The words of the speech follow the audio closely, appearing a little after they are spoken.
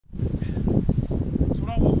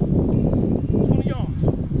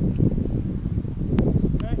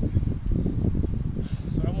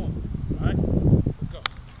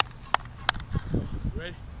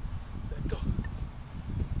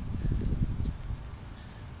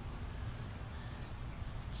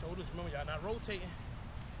Shoulders, remember y'all not rotating.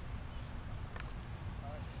 All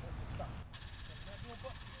right, that's it, stop. Not doing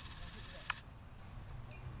butt kicks.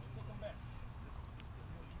 Take them back.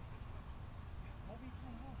 Don't be too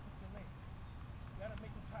loose with your leg. You gotta make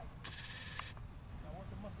them tight. Now work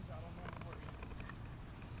the muscles out on normal work.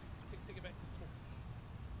 Take it back to the toe.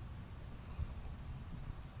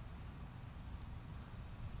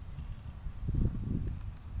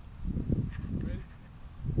 Ready?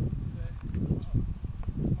 Set.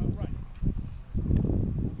 My right.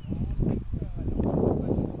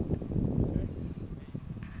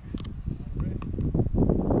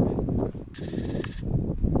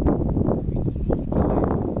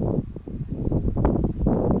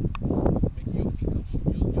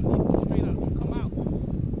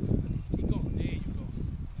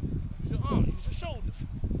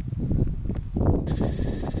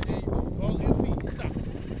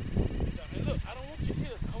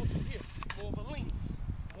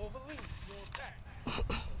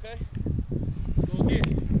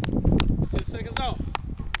 Seconds off.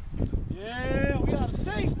 Yeah, we got a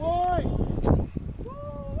tape, boy.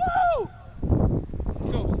 Woo!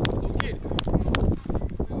 Let's go get it.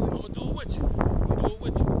 I'm gonna do it with you. I'm gonna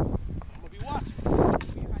be watching.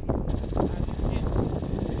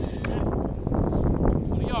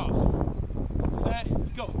 20 yards. Set,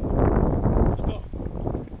 go. Let's go.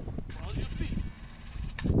 On your feet.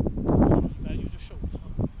 You gotta use your shoulders.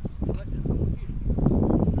 Like this. Here.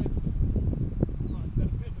 Straight. You gotta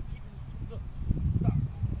bend, but keep it. Look. Stop.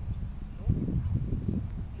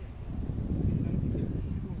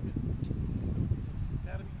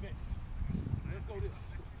 Gotta be bent. Let's go this.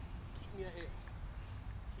 Keep me ahead.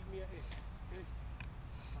 Keep me ahead. Okay?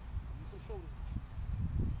 Use some shoulders.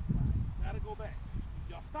 Gotta go back.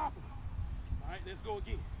 Y'all stopping. Alright, let's go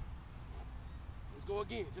again. Let's go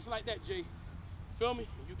again. Just like that, Jay. Feel me?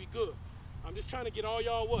 And you be good. I'm just trying to get all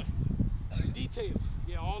y'all what? Details.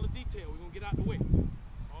 Yeah, all the detail. We're gonna get out the way.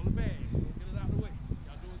 All the bag. We're gonna get it out the way.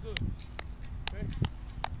 Y'all doing good. Okay?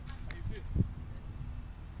 How you feel?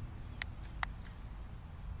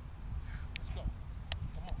 Let's go.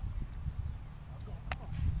 Come on. Let's go. Come on.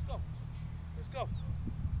 Let's go. Let's go.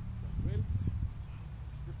 Ready?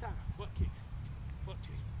 This time, butt kicks. Butt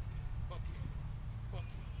kicks. Butt kick. Butt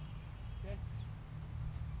kick. Okay?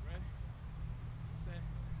 Ready? Set.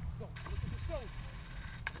 Go. Look at the shoulders.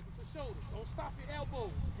 Look at your shoulders. Don't stop your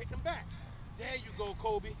elbows. Take them back. There you go,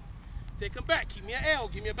 Colby. Take them back. Keep me an L.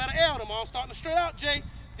 Give me a better L. Them all starting to straight out, Jay.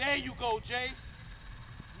 There you go, Jay.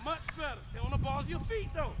 Much better. Stay on the balls of your feet,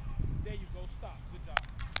 though.